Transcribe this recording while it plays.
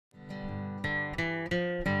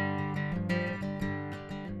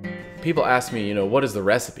people ask me, what is the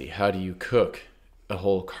recipe? How do you cook a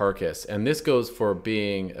whole carcass? And this goes for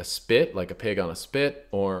being a spit, like a pig on a spit,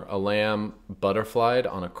 or a lamb butterflied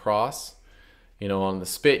on a cross. On the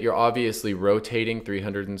spit, you're obviously rotating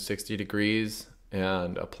 360 degrees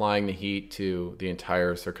and applying the heat to the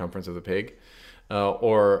entire circumference of the pig.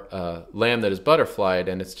 Or a lamb that is butterflied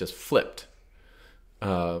and it's just flipped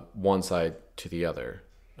one side to the other,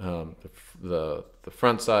 the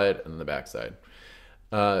front side and the back side.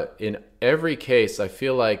 In every case, I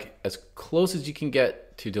feel like as close as you can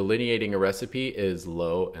get to delineating a recipe is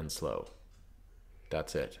low and slow.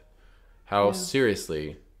 That's it. How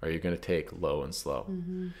seriously are you going to take low and slow?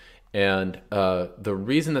 Mm-hmm. And the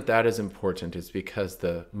reason that is important is because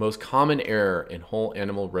the most common error in whole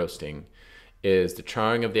animal roasting is the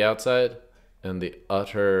charring of the outside and the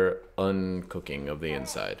utter uncooking of the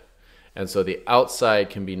inside. And so the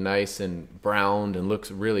outside can be nice and browned and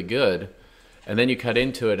looks really good. And then you cut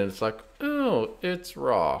into it and it's like, oh, it's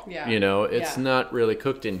raw. Yeah. It's not really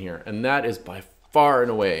cooked in here. And that is by far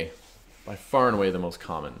and away the most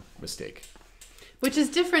common mistake. Which is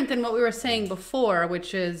different than what we were saying before,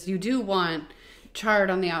 which is you do want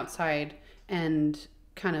charred on the outside and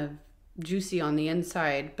kind of juicy on the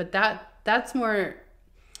inside. But that's more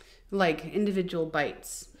like individual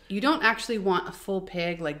bites. You don't actually want a full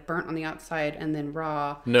pig like burnt on the outside and then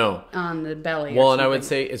raw on the belly. Well, and I would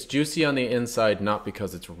say it's juicy on the inside not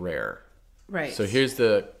because it's rare. Right. So here's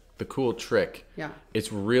the cool trick. Yeah.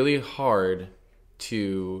 It's really hard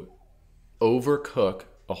to overcook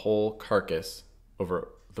a whole carcass over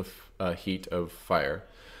the heat of fire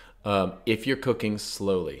if you're cooking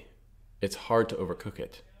slowly. It's hard to overcook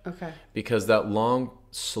it. Okay. Because that long,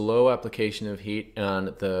 slow application of heat and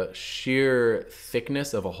the sheer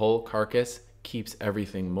thickness of a whole carcass keeps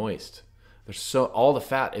everything moist. All the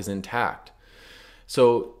fat is intact.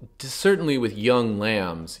 So certainly with young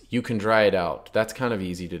lambs, you can dry it out. That's kind of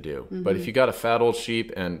easy to do. Mm-hmm. But if you got a fat old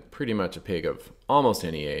sheep and pretty much a pig of almost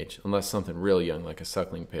any age, unless something real young like a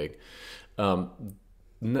suckling pig,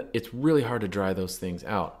 it's really hard to dry those things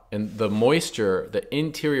out. And the moisture, the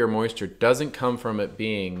interior moisture, doesn't come from it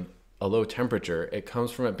being a low temperature. It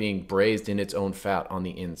comes from it being braised in its own fat on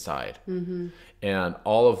the inside. Mm-hmm. And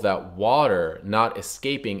all of that water not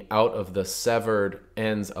escaping out of the severed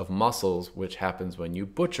ends of muscles, which happens when you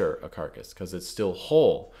butcher a carcass because it's still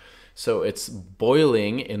whole. So it's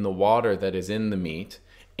boiling in the water that is in the meat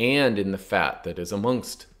and in the fat that is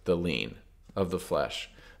amongst the lean of the flesh.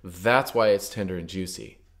 That's why it's tender and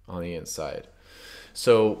juicy on the inside.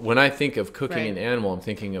 So when I think of cooking an animal, I'm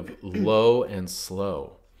thinking of low and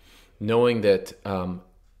slow, knowing that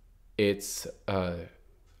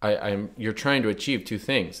you're trying to achieve two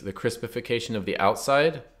things: the crispification of the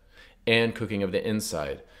outside and cooking of the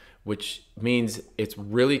inside, which means it's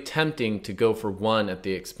really tempting to go for one at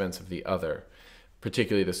the expense of the other,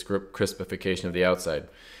 particularly the crispification of the outside.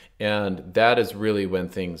 And that is really when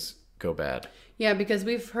things go bad. Yeah, because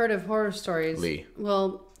we've heard of horror stories.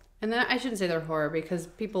 Well, and then I shouldn't say they're horror because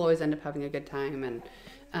people always end up having a good time,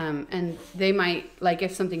 and they might, like,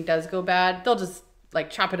 if something does go bad, they'll just like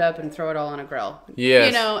chop it up and throw it all on a grill.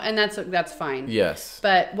 Yes. And that's fine. Yes.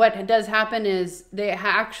 But what does happen is they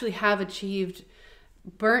actually have achieved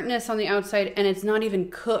burntness on the outside, and it's not even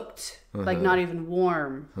cooked, like not even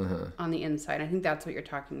warm on the inside. I think that's what you're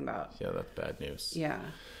talking about. Yeah, that's bad news. Yeah.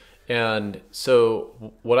 And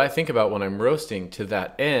so what I think about when I'm roasting to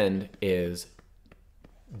that end is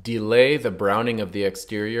delay the browning of the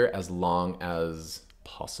exterior as long as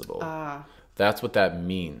possible. That's what that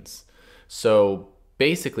means. So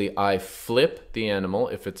basically I flip the animal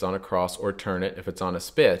if it's on a cross, or turn it if it's on a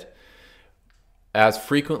spit, as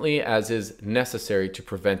frequently as is necessary to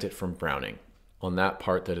prevent it from browning on that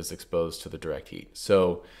part that is exposed to the direct heat.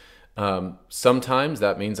 So sometimes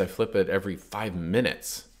that means I flip it every 5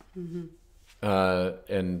 minutes. Mm-hmm.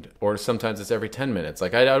 Or sometimes it's every 10 minutes.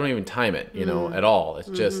 Like I don't even time it, at all. It's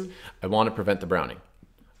just, I want to prevent the browning.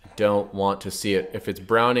 I don't want to see it. If it's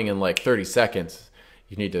browning in like 30 seconds,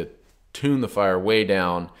 you need to tune the fire way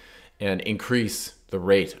down and increase the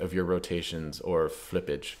rate of your rotations or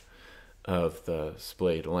flippage of the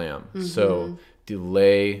splayed lamb. Mm-hmm. So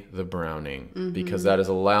delay the browning because that is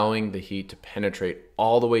allowing the heat to penetrate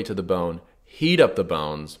all the way to the bone, heat up the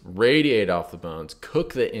bones, radiate off the bones,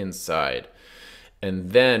 cook the inside.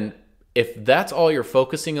 And then if that's all you're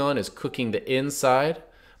focusing on is cooking the inside,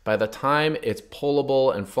 by the time it's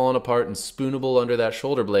pullable and falling apart and spoonable under that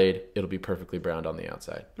shoulder blade, it'll be perfectly browned on the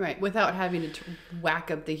outside. Right, without having to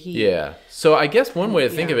whack up the heat. Yeah. So I guess one way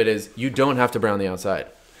to think of it is you don't have to brown the outside.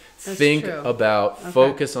 That's think true. about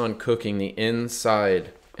focus on cooking the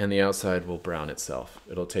inside and the outside will brown itself.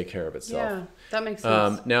 It'll take care of itself. Yeah, that makes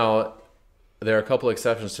sense. Now, there are a couple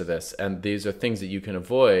exceptions to this, and these are things that you can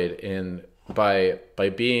avoid by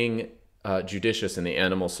being judicious in the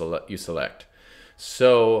animal you select.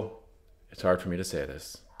 So, it's hard for me to say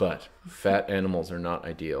this, but fat animals are not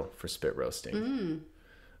ideal for spit roasting.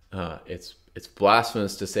 It's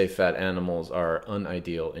blasphemous to say fat animals are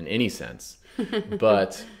unideal in any sense,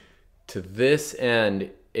 but to this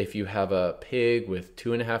end, if you have a pig with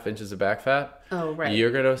 2.5 inches of back fat,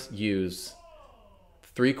 you're going to use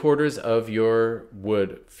 3/4 of your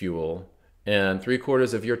wood fuel and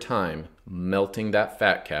 3/4 of your time melting that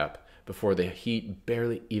fat cap before the heat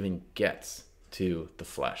barely even gets to the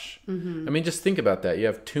flesh. I mean, just think about that. You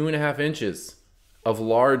have 2.5 inches of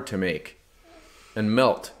lard to make and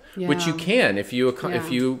melt, which you can if you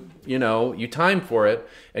time for it,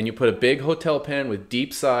 and you put a big hotel pan with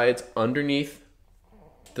deep sides underneath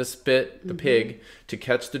the pig to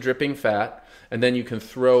catch the dripping fat, and then you can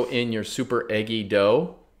throw in your super eggy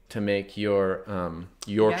dough to make your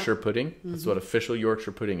Yorkshire pudding. That's what official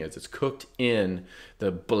Yorkshire pudding is. It's cooked in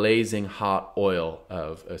the blazing hot oil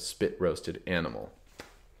of a spit roasted animal.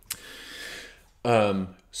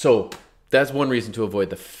 So that's one reason to avoid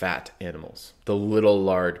the fat animals, the little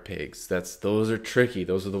lard pigs. Those are tricky.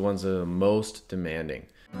 Those are the ones that are the most demanding.